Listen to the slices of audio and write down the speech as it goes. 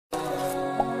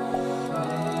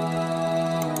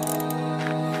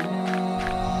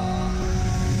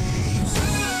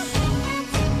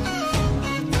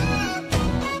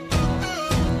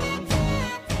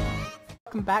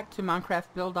back to Minecraft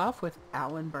Build Off with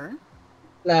Alan Byrne.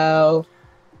 Hello.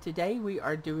 Today we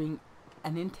are doing a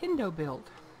Nintendo build.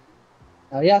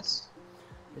 Oh, yes.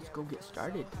 Let's go get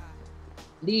started.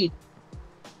 Indeed.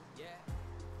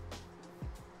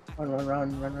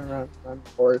 Run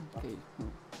forward. Okay,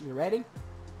 you ready?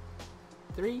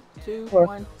 3, 2, Four.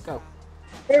 1, go.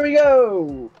 Here we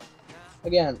go.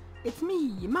 Again. It's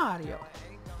me, Mario.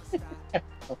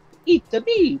 It's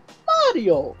me,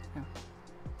 Mario.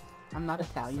 I'm not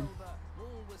Italian.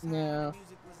 No.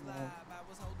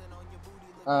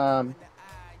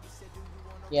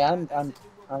 Yeah, I'm gonna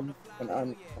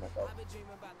go.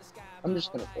 I'm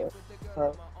just gonna do it.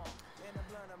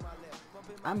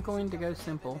 I'm going to go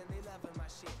simple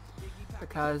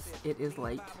because it is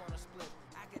late.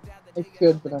 I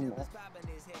should, but I'm not. Let's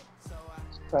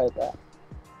try that.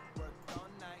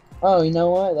 Oh, you know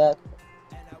what?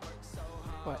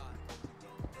 What?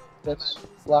 Let's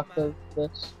block this.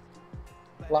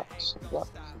 Blocks,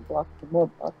 more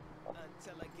blocks.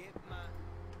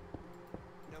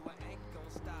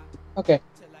 Okay.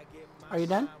 Are you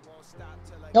done?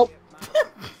 Nope.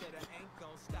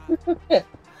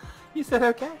 You said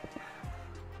okay.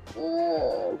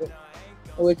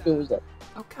 Which one was that?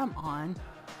 Oh, come on.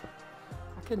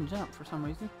 I couldn't jump for some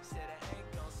reason.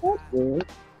 That's weird.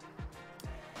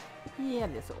 Yeah,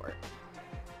 this will work.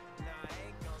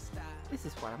 This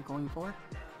is what I'm going for.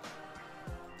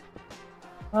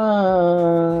 Yeah,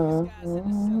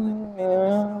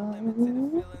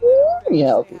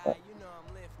 I'll do that.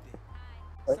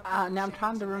 Now I'm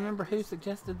trying to remember who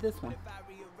suggested this one.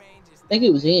 I think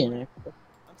it was Ian, actually.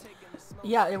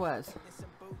 Yeah, it was.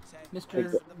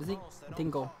 Mr. Zeke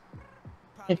Dingle.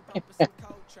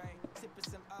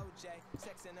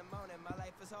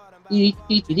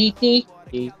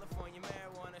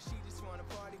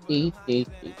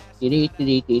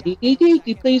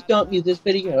 Please don't mute this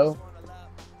video.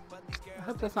 I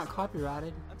hope that's not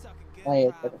copyrighted.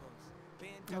 Oh,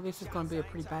 this is going to be a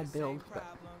pretty bad build. But...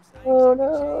 oh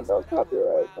no, no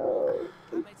copyright, no.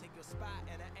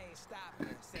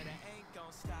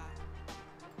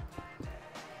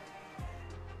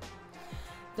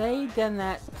 They done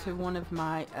that to one of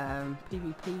my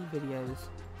PvP videos.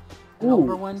 An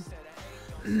older one.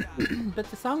 But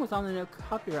the song was on the no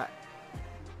copyright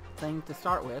thing to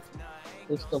start with.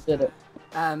 They still did it.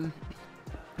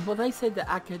 Well, they said that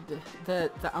I could,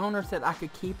 the owner said I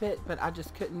could keep it, but I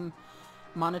just couldn't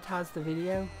monetize the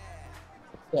video.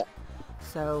 Yeah.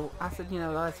 So I said, you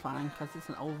know, that's fine, because it's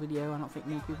an old video. I don't think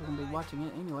many people will be watching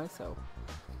it anyway, so.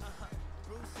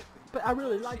 But I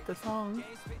really like the song.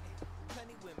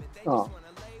 Oh,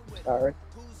 sorry.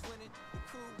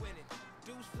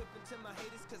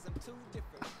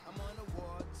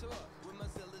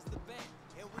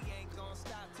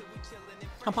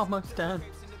 I'm almost done.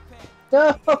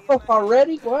 No,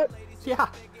 already? What? Yeah,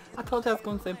 I told you I was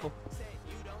going simple.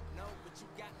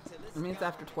 I mean, it's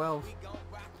after 12.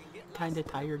 Kinda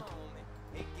tired.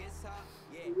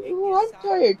 Well, I'm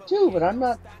tired too, but I'm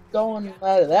not going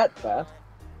out of that fast.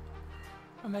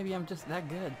 Or maybe I'm just that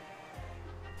good.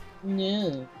 No.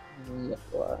 Yeah,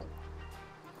 you are.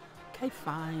 Okay,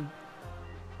 fine.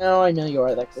 No, I know you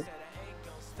are that good.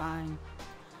 Fine.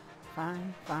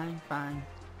 Fine, fine, fine.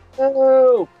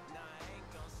 No!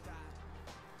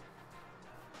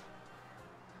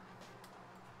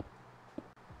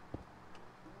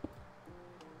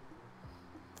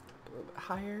 A little bit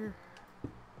higher.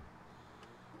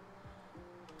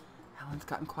 Alan's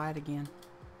gotten quiet again.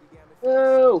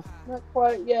 No! Not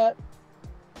quite yet.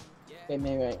 Okay,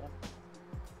 maybe I am.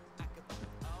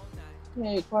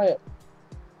 Hey, quiet.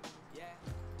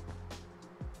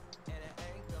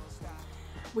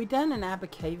 We done an Abba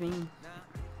caving,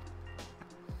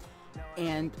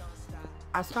 and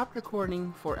I stopped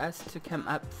recording for us to come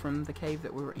up from the cave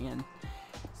that we were in.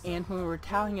 And when we were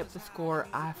tallying up the score,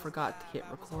 I forgot to hit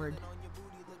record.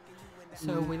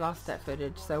 So we lost that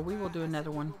footage. So we will do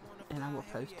another one, and I will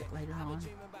post it later on.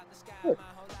 Sure.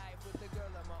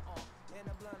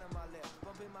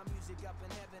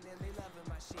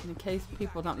 In case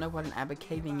people don't know what an Abba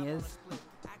caving is,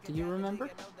 do you remember?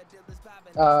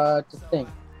 It's a thing.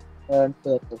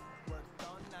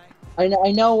 I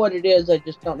know what it is, I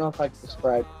just don't know if I can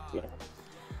describe it, you know.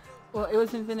 Well, it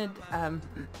was invented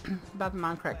by the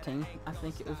Minecraft team. I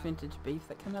think it was Vintage Beef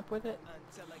that came up with it.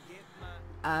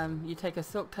 You take a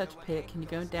silk touch pick and you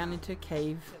go down into a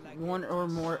cave. One or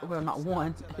more, well, not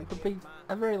one. It would be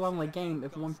a very lonely game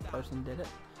if one person did it.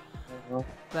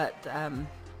 But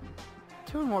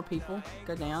 2 or more people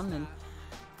go down and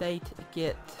they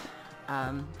get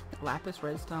lapis,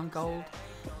 redstone, gold,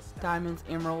 diamonds,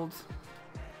 emeralds,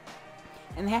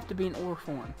 and they have to be in ore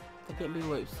form. They can't be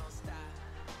loose.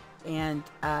 And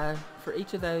for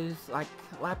each of those, like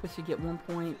lapis, you get 1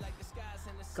 point.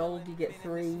 Gold, you get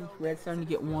 3. Redstone, you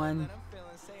get 1.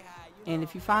 And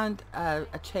if you find a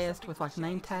chest with like a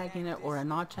name tag in it, or a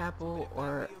notch apple,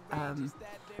 or a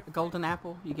golden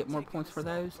apple, you get more points for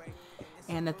those.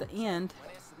 And at the end,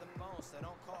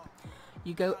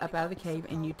 you go up out of the cave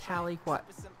and you tally what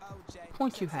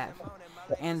points you have.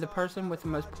 And the person with the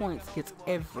most points gets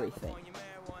everything.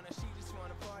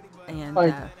 And go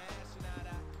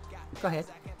ahead.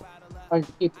 I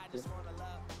keep it.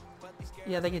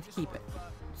 Yeah, they get to keep it.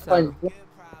 So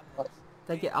Fine.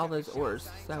 they get all those ores.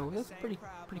 So it's pretty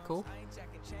cool.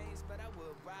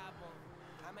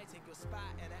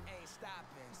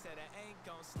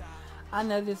 I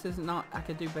know this is not, I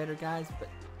could do better, guys, but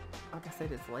like I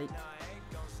said, it's late.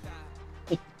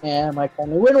 Yeah, I might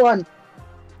finally win one.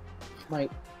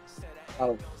 Might.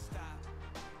 Oh.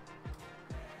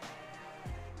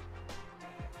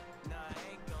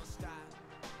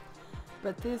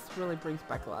 But this really brings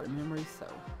back a lot of memories, so.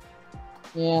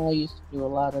 Yeah, I used to do a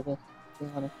lot of this. To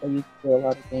be honest, I used to do a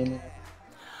lot of gaming.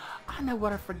 I know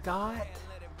what I forgot.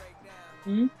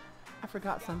 Hmm? I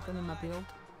forgot something in my build.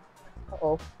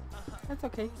 Uh-oh. That's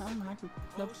okay.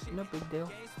 No big deal.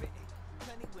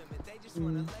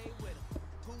 Mm.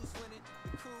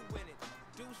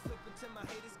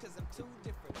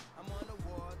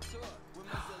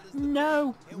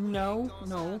 No.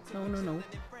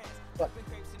 What?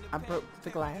 I broke the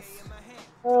glass.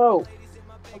 Oh!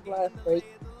 A glass break.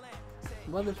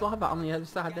 Well, there's lava on the other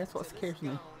side. That's what scares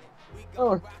me.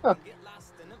 Oh, huh.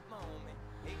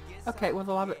 Okay, well,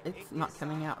 the lava, it's not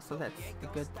coming out, so that's a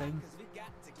good thing.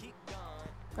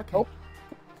 Okay. Oh.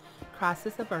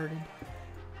 Crisis averted.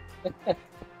 Okay.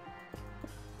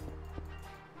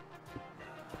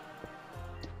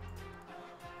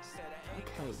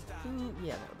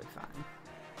 Yeah, that'll be fine.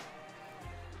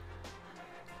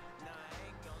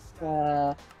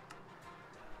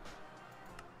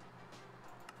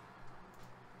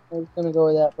 I was gonna go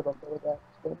with that, but I'll go with that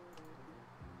instead.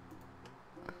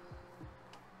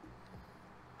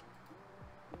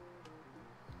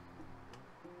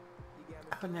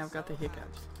 Oh, now I've got the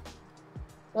hiccups.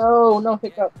 No, no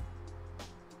hiccup.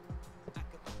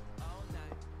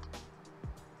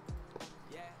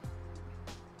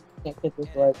 Can't get this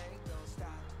right.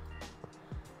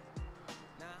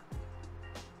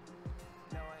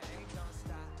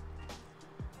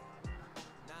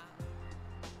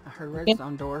 I heard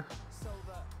redstone door.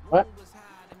 What?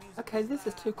 Okay, this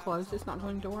is too close. It's not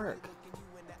going to work.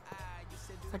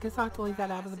 I guess I'll have to leave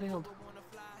that out of the build.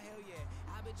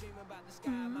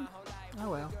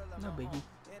 Oh well, no biggie.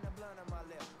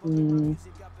 Mm.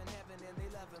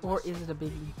 Or is it a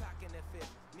biggie?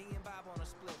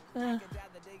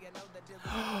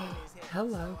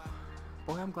 Hello.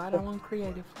 Boy, I'm glad I went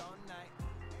creative.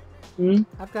 Hmm?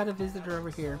 I've got a visitor over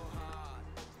here.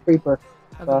 Creeper.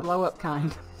 Of the blow up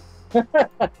kind. Wait,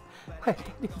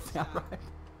 that didn't sound right.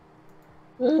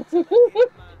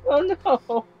 Oh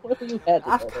no! What do you had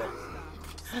to do?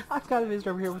 I've got a visitor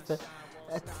over here with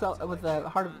a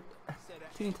heart of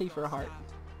TNT for a heart.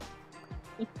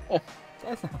 That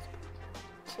sounds.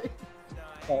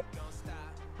 Oh.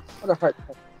 What a heart.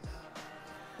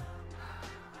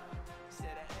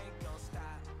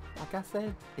 Like I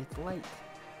said, it's late.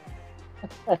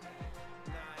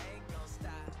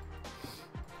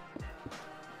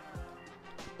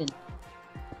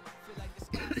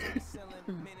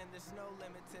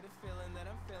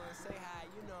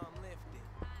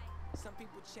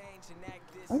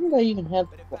 Why did I even have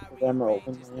the emerald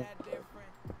in my inventory?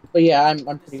 But yeah,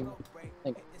 I'm pretty much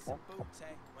thinking.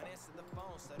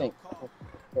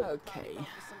 Okay.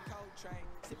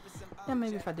 Yeah,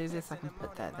 maybe if I do this, I can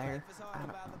put that there. I don't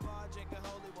know.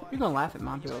 You're gonna laugh at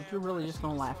my build. You're really just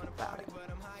gonna laugh about it.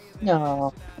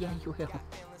 No. Yeah, you will.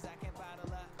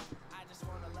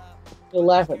 You'll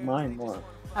laugh at mine more.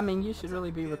 I mean, you should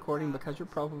really be recording because you're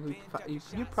probably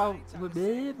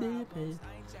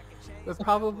would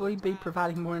probably be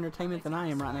providing more entertainment than I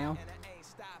am right now.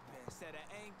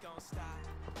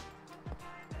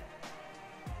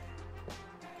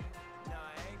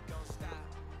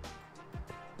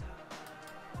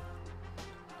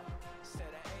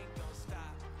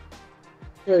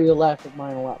 Sure, you'll laugh at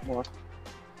mine a lot more.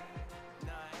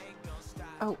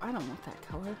 Oh, I don't want that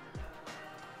color.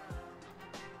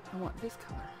 I want this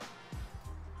color.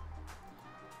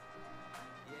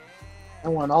 I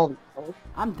want all these colors.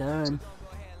 I'm done.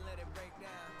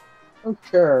 Oh,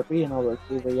 sure. Be an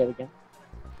overachiever yet again.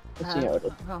 Let's see how it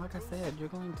is. Well, like I said, you're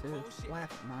going to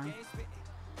laugh at mine.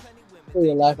 Sure,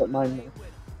 you'll laugh at mine more.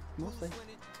 We'll see.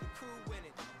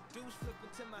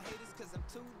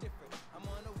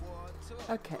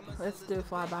 Okay, let's do a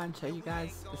flyby and show you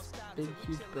guys this big,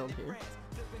 huge build here.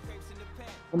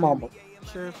 I'm almost.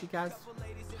 Sure, if you guys,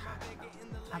 I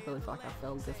don't know. I really feel like I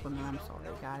failed this one, and I'm sorry,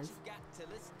 guys.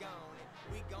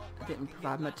 I didn't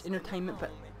provide much entertainment,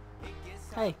 but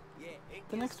hey,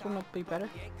 the next one will be better.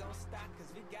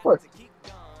 Of course.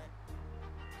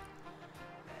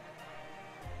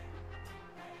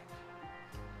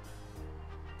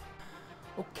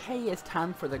 Okay, it's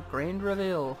time for the grand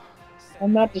reveal.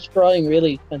 I'm not destroying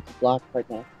really expensive blocks right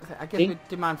now. Okay, I guess See? we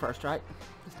do mine first, right?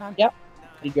 This time? Yep.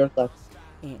 Did yours left.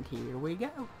 And here we go.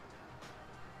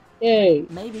 Yay.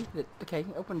 Maybe. Okay,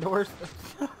 open doors.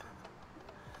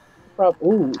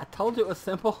 Ooh. I told you it was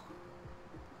simple.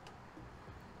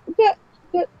 That,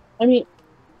 I mean,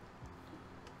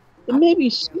 it may be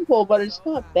simple, but it's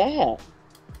not bad.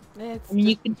 It's I mean,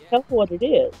 you can tell what it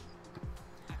is.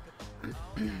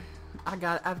 I've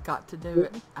got to do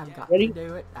it. I've got Ready? to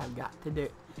do it. I've got to do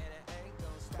it.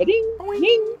 Ding,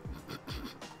 ding.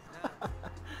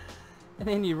 And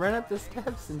then you run up the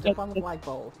steps and jump on the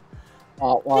flagpole.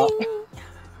 Oh, wow.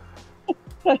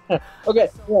 Okay,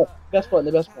 yeah, best one,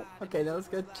 the best one. Okay, now let's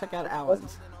go check out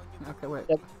Alan's. Okay, wait.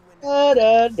 Yep. Oh,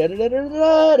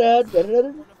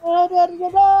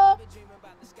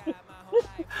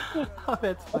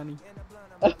 that's funny.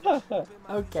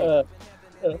 Okay.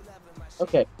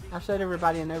 Okay. I've showed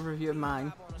everybody an overview of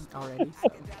mine already. So.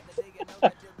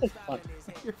 That's fun.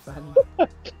 You're funny.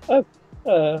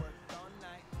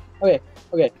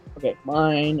 Okay.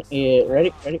 Mine is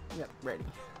ready. Yep, ready.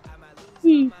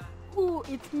 Whee. Ooh,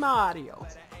 it's Mario.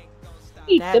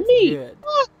 Eat That's the meat. good.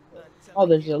 Oh,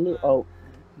 there's a little.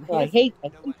 Oh, I hate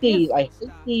these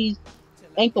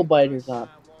ankle biters on.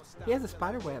 He has a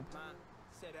spider web.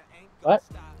 What?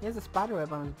 He has a spider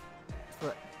web on his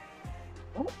foot.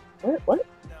 What?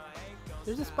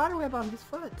 There's a spider web on his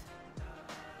foot.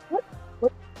 What?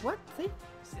 What? See?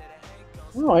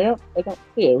 No, I don't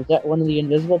see it. Was that one of the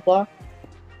invisible blocks?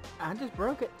 I just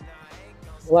broke it.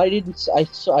 Well, I didn't. I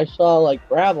saw like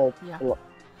gravel. Yeah. It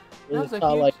That was saw,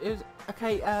 a huge. like, It was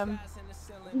okay. I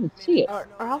didn't see it. Are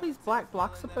all these black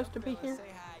blocks supposed to be here?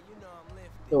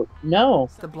 So, no,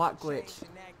 It's the block glitch.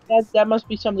 that must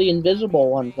be some of the invisible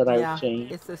ones that I Yeah, was seeing.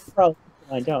 it's this. Probably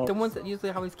I don't. The ones that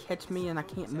usually always catch me and I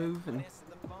can't move and.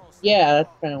 Yeah, that's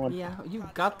kind of one. Yeah,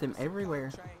 you've got them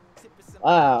everywhere.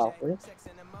 Wow. Really?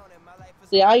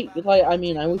 See, I wish I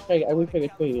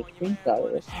could show you a screenshot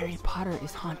of this. Harry Potter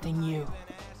is haunting you.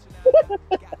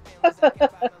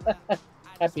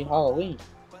 Happy Halloween.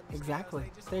 Exactly.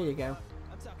 There you go.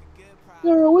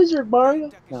 You're a wizard, Mario.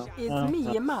 No. It's no, me,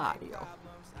 no. Mario.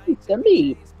 It's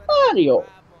me, Mario.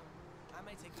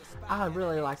 I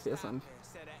really like this one.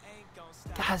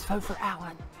 Guys, vote for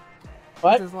Alan.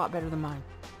 What? This is a lot better than mine.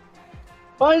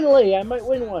 Finally, I might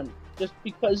win one just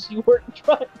because you weren't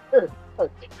trying.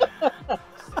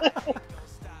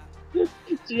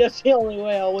 See, that's the only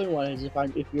way I'll win one is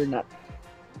if you're not.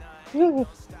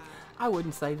 I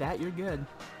wouldn't say that. You're good.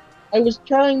 I was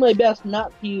trying my best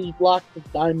not to use blocks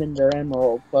of diamond or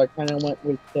emerald, so I kind of went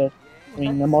with the. I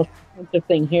mean, the most expensive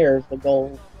thing here is the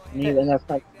gold, and even that's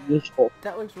not useful.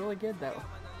 That looks really good, though.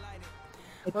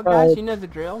 It's, Well, guys, you know the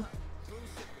drill.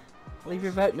 Leave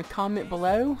your vote in a comment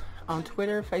below on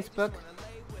Twitter, Facebook,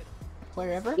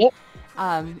 wherever. Yep.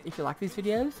 If you like these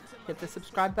videos, hit the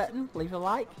subscribe button, leave a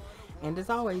like, and as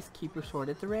always, keep your sword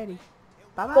at the ready.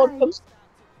 Bye-bye.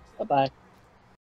 Bye bye.